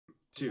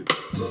2.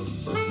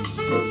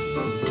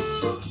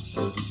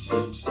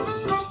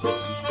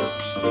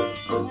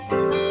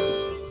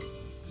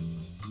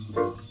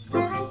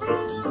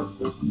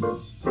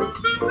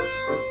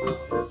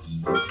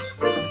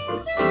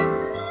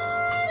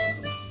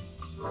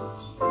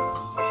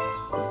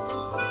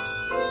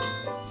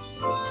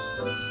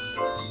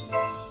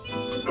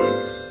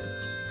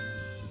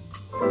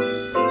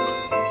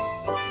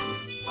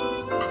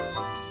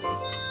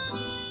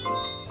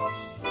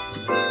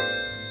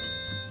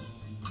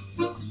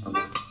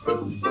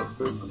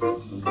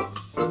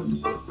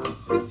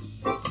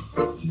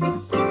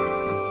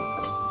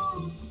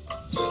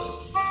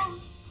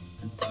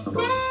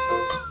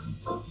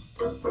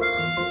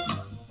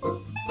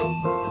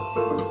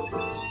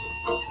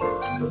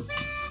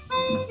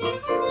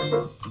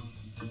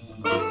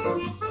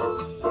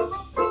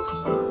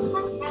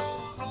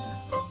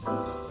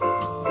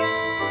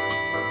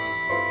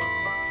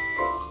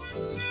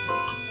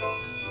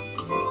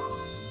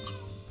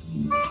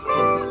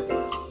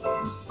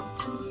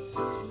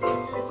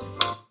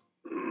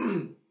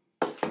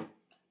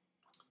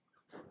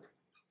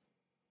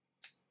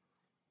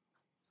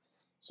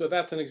 So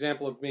that's an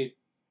example of me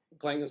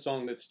playing a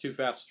song that's too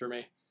fast for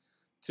me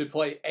to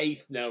play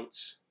eighth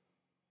notes.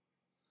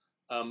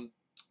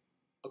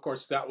 Of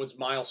course, that was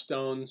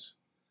Milestones,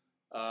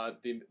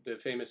 the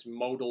famous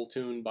modal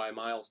tune by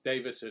Miles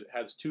Davis. It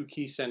has two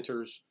key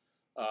centers,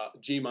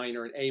 G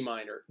minor and A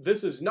minor.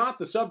 This is not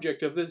the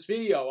subject of this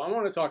video. I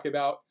want to talk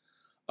about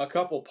a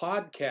couple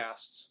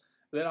podcasts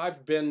that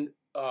I've been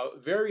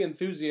very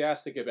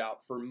enthusiastic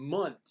about for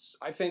months.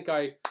 I think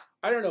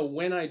I don't know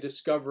when I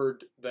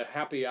discovered the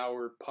Happy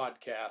Hour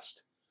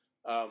podcast.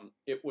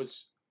 It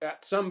was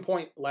at some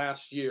point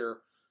last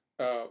year,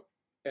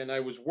 and I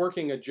was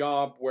working a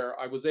job where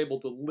I was able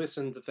to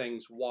listen to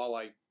things while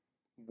I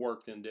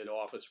worked and did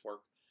office work.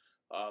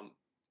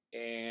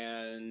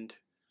 And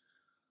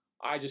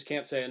I just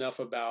can't say enough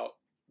about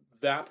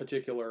that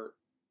particular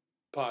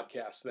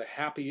podcast, the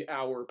Happy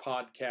Hour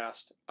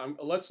podcast.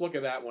 Let's look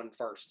at that one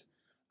first.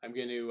 I'm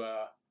going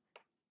to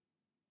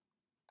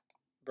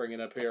bring it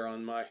up here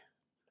on my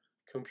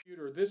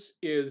computer. This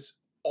is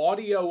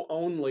audio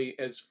only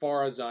as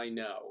far as I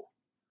know.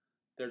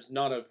 There's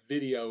not a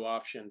video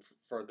option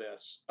for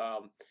this.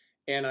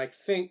 And I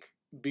think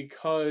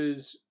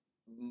because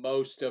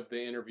most of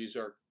the interviews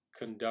are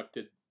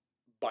conducted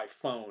by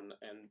phone,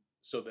 and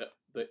so that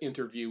the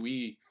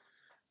interviewee,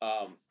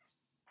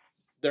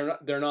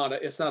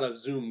 it's not a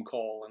Zoom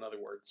call, in other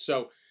words.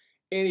 So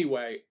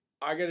anyway,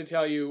 I got to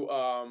tell you,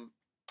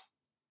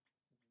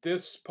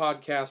 this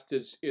podcast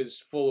is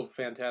full of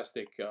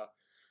fantastic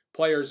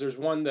players. There's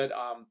one that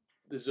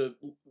there's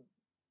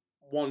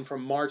one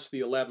from March the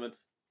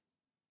 11th,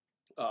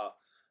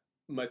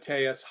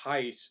 Matthias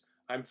Heiss.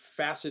 I'm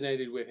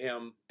fascinated with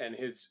him and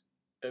his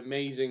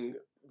amazing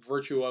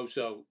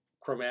virtuoso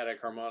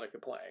chromatic harmonica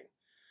playing,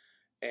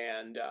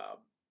 and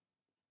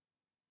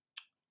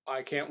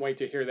I can't wait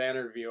to hear that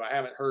interview. I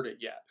haven't heard it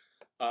yet.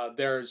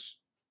 There's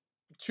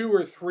 2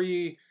 or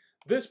 3.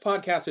 This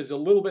podcast is a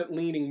little bit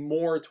leaning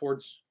more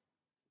towards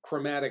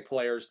chromatic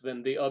players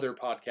than the other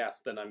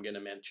podcasts that I'm going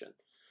to mention.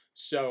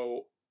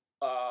 So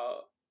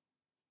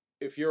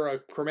if you're a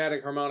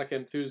chromatic harmonica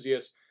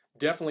enthusiast,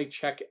 definitely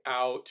check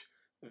out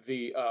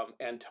the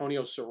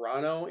Antonio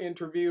Serrano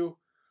interview,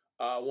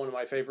 one of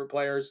my favorite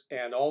players,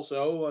 and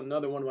also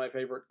another one of my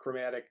favorite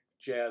chromatic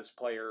jazz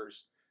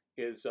players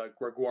is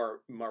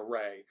Gregoire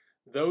Marais.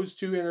 Those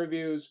 2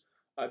 interviews.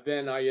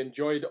 Then I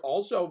enjoyed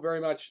also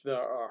very much the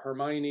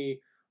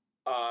Hermione,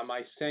 am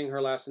I saying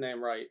her last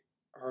name right?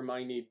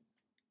 Hermione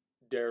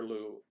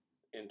Derlou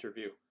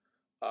interview.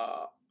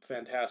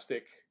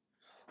 Fantastic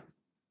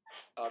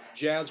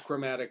jazz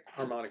chromatic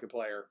harmonica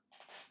player.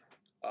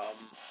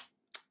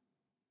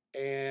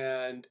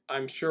 And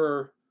I'm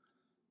sure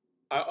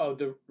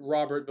the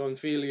Robert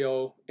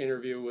Bonfiglio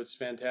interview was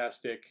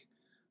fantastic.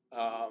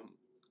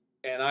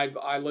 And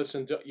I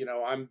listened to,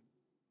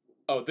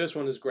 this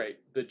one is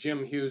great. The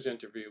Jim Hughes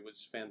interview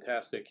was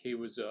fantastic. He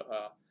was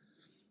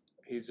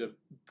he's a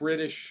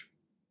British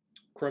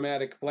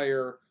chromatic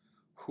player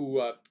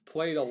who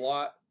played a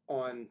lot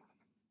on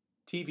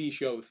TV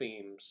show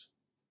themes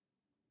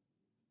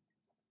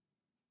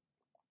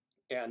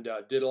and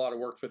did a lot of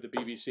work for the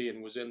BBC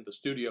and was in the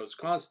studios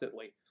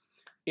constantly.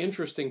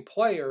 Interesting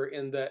player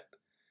in that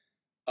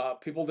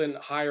people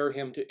didn't hire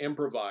him to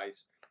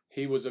improvise.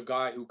 He was a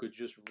guy who could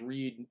just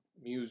read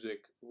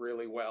music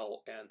really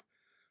well, and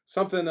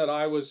something that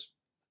I was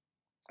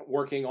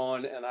working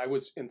on, and I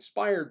was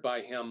inspired by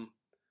him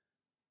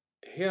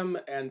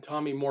and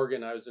Tommy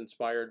Morgan. I was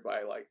inspired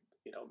by,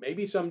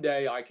 maybe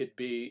someday I could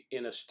be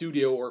in a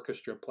studio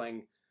orchestra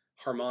playing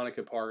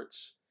harmonica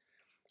parts.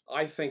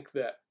 I think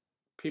that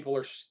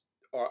people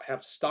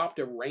have stopped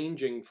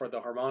arranging for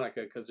the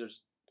harmonica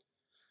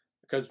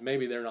because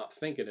maybe they're not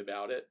thinking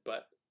about it,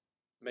 but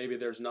maybe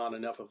there's not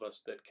enough of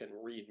us that can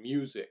read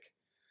music.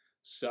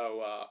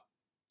 So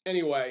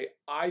anyway,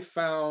 I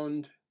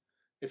found,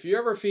 if you're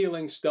ever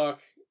feeling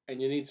stuck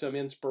and you need some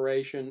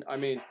inspiration,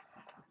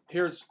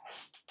 here's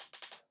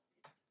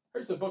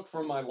Here's a book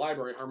from my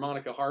library,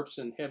 Harmonica Harps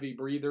and Heavy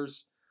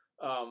Breathers.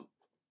 Um,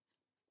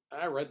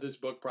 I read this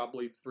book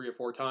probably 3 or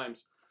 4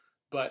 times,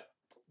 but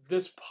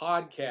this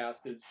podcast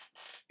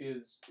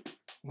is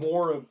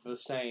more of the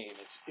same.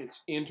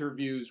 It's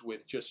interviews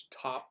with just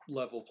top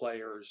level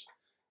players,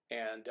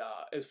 and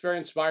it's very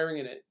inspiring,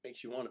 and it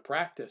makes you want to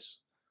practice.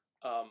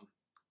 Um,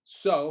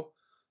 so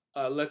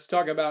let's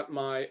talk about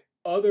my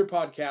other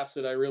podcast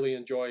that I really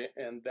enjoy,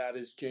 and that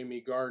is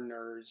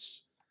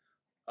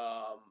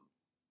um,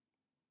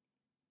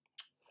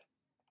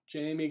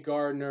 Jamie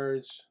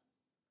Gardner's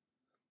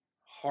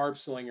Harp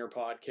Slinger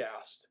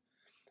podcast.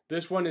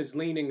 This one is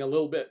leaning a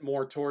little bit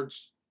more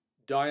towards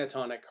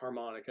diatonic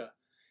harmonica,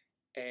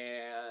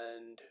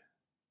 and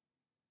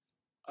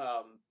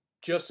um,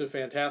 just a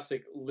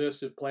fantastic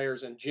list of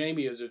players. And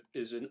Jamie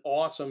is an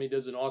awesome. He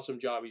does an awesome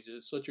job. He's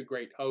such a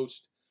great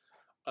host,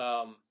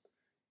 um,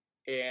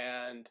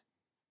 and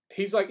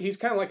he's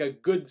kind of like a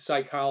good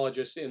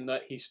psychologist in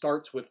that he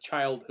starts with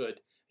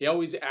childhood. He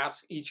always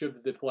asks each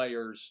of the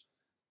players,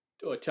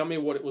 "Tell me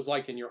what it was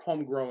like in your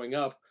home growing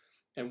up,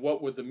 and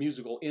what were the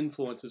musical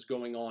influences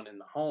going on in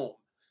the home."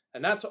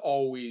 And that's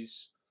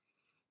always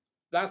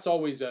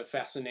a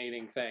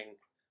fascinating thing.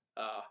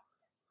 Uh,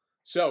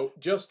 so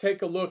just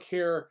take a look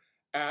here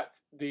at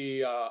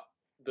the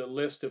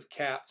list of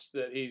cats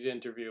that he's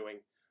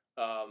interviewing.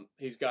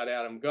 He's got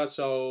Adam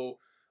Gusso,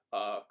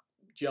 uh,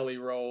 Jelly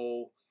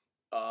Roll,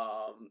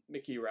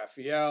 Mickey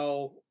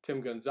Raphael,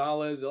 Tim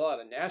Gonzalez, a lot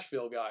of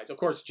Nashville guys. Of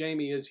course,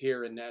 Jamie is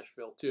here in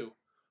Nashville too,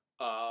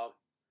 uh,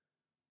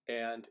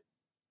 and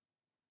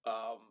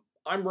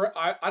I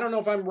don't know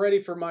if I'm ready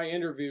for my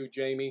interview,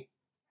 Jamie.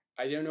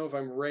 I don't know if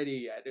I'm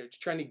ready yet. It's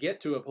trying to get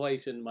to a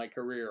place in my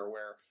career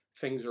where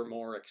things are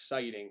more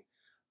exciting.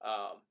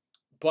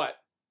 But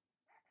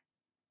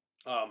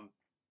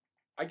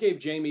I gave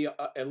Jamie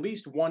at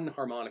least one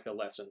harmonica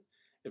lesson.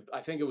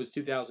 I think it was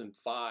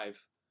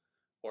 2005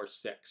 or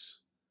 6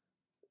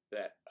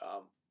 that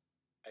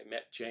I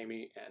met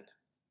Jamie and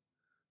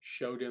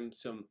showed him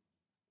some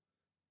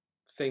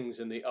things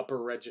in the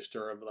upper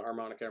register of the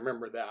harmonica. I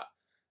remember that.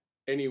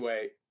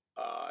 Anyway,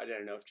 I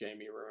don't know if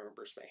Jamie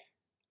remembers me,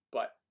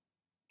 but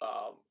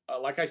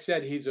like I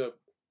said, he's a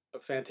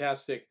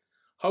fantastic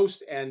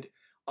host, and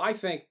I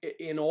think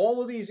in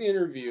all of these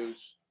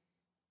interviews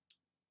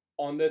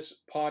on this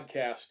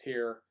podcast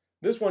here,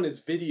 this one is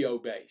video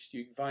based.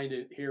 You can find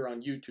it here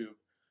on YouTube.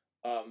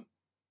 Um,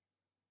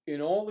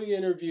 in all the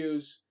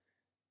interviews,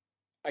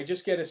 I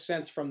just get a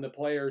sense from the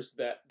players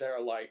that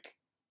they're like,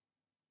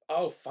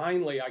 "Oh,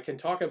 finally, I can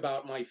talk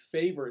about my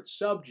favorite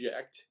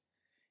subject."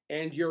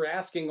 And you're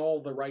asking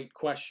all the right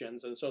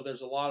questions, and so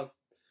there's a lot of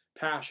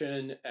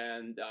passion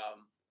and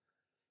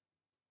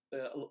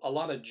a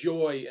lot of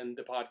joy in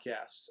the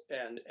podcasts.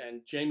 And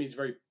Jamie's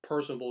very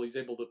personable. He's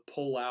able to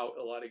pull out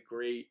a lot of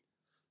great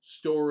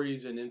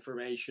stories and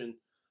information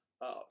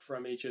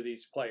from each of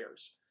these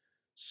players.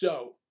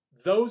 So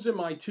those are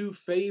my two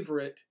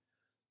favorite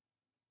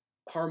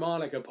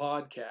harmonica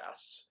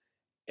podcasts.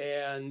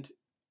 And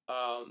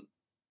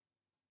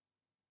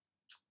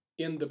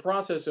in the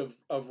process of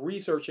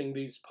researching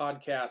these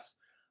podcasts,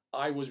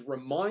 I was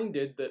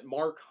reminded that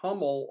Mark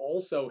Hummel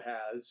also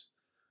has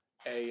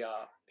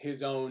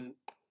his own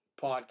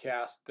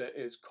podcast that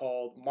is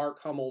called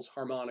Mark Hummel's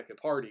Harmonica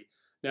Party.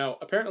 Now,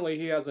 apparently,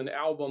 he has an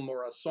album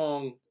or a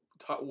song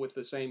with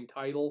the same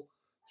title,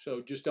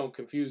 so just don't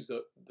confuse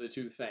the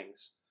two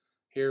things.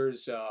 Here it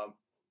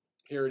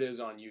is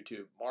on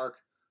YouTube. Mark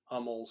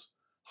Hummel's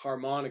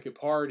Harmonica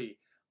Party.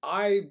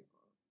 I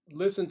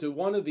listened to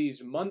one of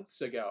these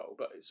months ago,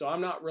 so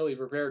I'm not really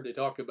prepared to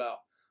talk about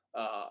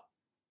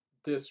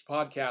this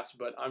podcast,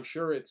 but I'm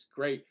sure it's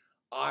great.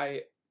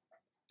 I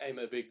am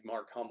a big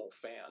Mark Hummel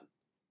fan.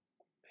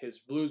 His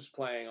blues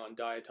playing on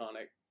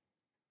diatonic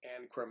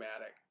and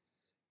chromatic,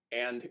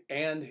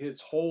 and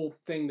his whole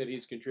thing that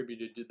he's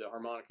contributed to the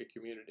harmonica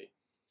community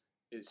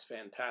is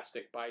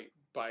fantastic by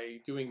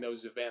doing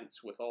those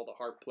events with all the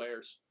harp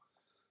players.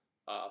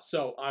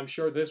 So I'm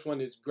sure this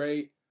one is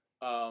great.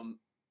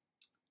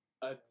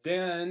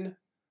 Then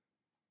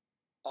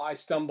I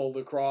stumbled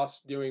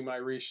across, doing my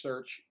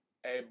research,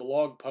 a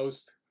blog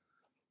post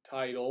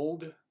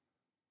titled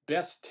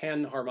Best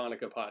 10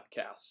 Harmonica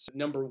Podcasts.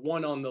 Number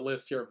 1 on the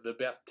list here of the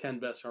 10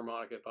 best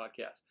harmonica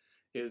podcasts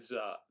is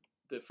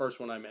the first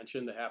one I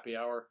mentioned, the Happy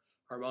Hour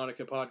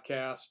Harmonica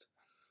Podcast.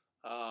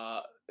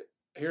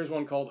 Here's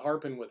one called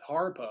Harpin' with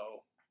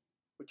Harpo,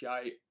 which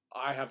I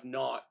have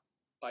not.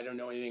 I don't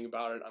know anything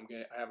about it. I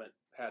haven't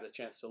had a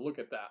chance to look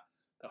at that.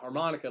 The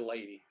Harmonica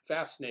Lady,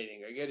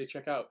 fascinating. I got to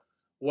check out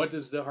what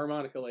does the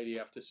Harmonica Lady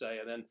have to say.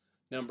 And then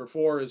number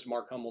 4 is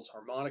Mark Hummel's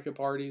Harmonica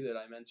Party that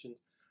I mentioned.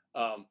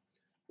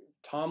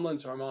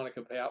 Tomlin's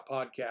Harmonica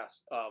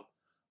Podcast.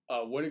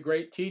 What a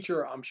great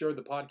teacher. I'm sure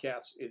the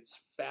podcast is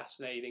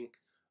fascinating.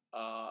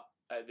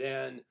 And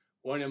then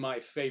one of my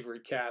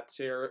favorite cats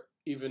here,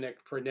 Yvanek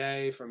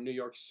Prenay from New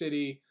York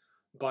City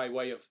by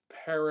way of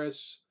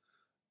Paris.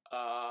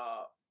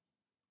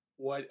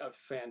 What a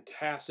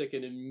fantastic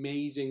and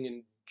amazing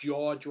and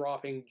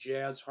jaw-dropping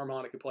jazz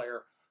harmonica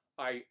player.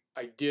 I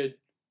did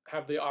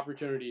have the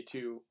opportunity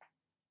to,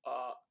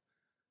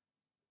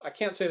 I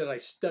can't say that I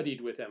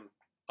studied with him.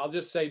 I'll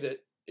just say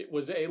that it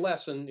was a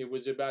lesson. It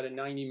was about a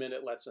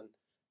 90-minute lesson,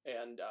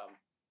 and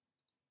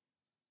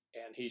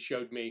he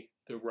showed me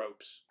the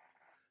ropes,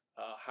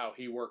 how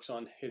he works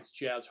on his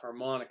jazz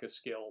harmonica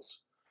skills.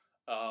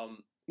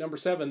 Number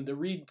 7, the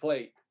reed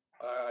plate.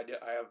 I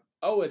have,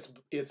 oh,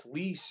 it's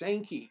Lee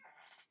Sankey.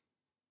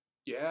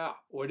 Yeah,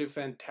 what a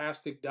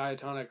fantastic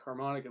diatonic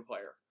harmonica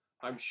player.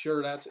 I'm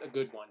sure that's a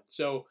good one.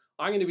 So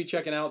I'm going to be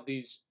checking out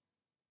these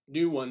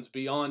new ones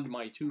beyond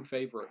my 2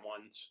 favorite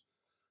ones.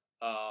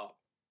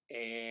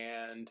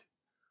 And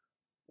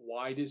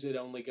why does it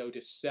only go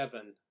to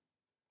 7?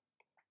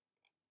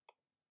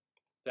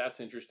 That's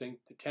interesting.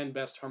 The 10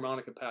 best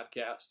harmonica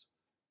podcasts,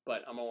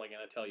 but I'm only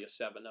going to tell you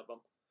 7 of them.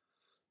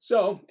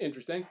 So,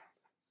 interesting.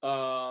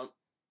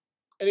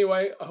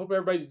 Anyway, I hope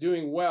everybody's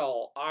doing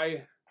well.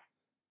 I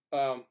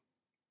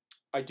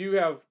do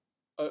have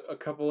a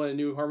couple of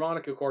new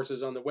harmonica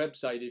courses on the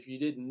website. If you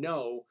didn't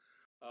know,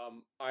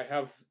 I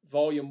have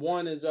Volume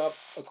 1 is up,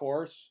 of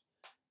course,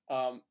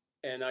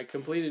 and I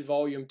completed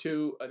Volume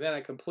 2. And then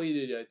I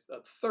completed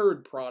a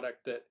third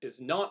product that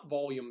is not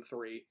Volume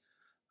 3,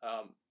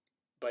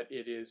 but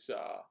it is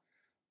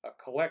a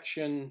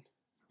collection.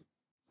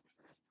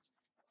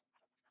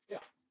 Yeah,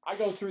 I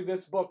go through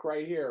this book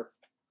right here.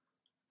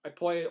 I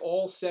play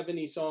all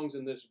 70 songs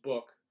in this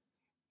book,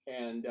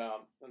 and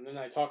then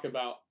I talk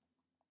about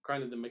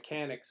kind of the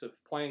mechanics of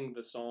playing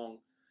the song,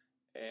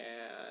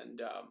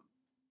 and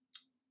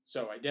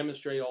so I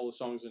demonstrate all the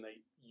songs, and I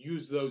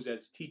use those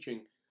as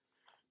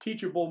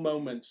teachable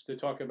moments to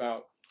talk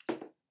about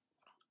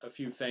a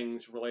few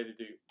things related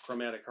to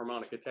chromatic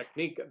harmonica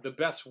technique. The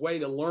best way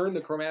to learn the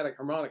chromatic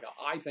harmonica,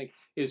 I think,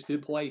 is to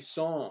play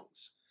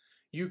songs.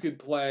 You could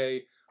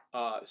play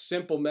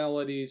simple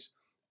melodies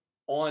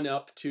on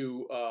up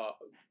to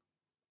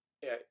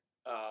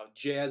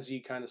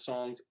jazzy kind of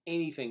songs,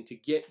 anything to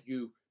get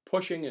you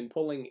pushing and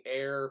pulling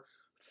air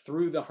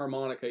through the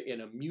harmonica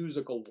in a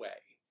musical way.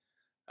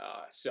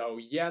 So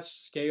yes,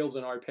 scales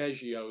and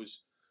arpeggios,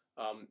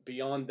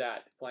 beyond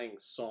that, playing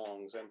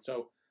songs. And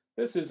so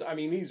this is, I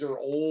mean, these are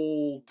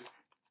old,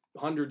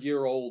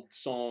 100-year-old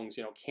songs,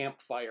 you know,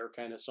 campfire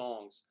kind of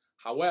songs.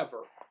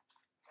 However,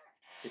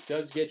 it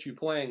does get you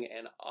playing,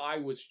 and I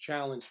was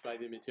challenged by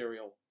the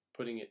material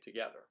putting it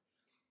together.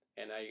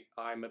 And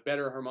I'm a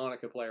better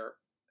harmonica player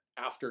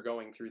after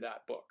going through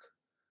that book.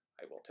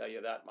 I will tell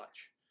you that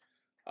much.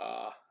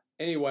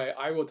 Anyway,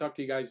 I will talk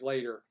to you guys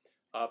later.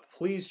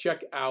 Please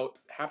check out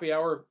Happy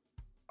Hour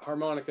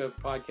Harmonica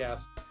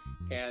podcast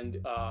and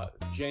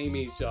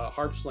Jamie's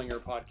Harp Slinger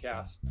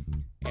podcast.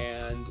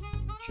 And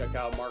check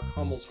out Mark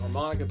Hummel's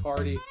Harmonica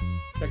Party.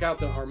 Check out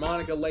the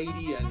Harmonica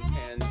Lady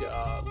and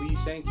Lee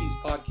Sankey's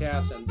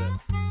podcast, and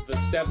the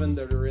 7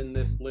 that are in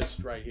this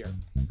list right here.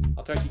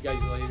 I'll talk to you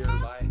guys later.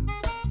 Bye.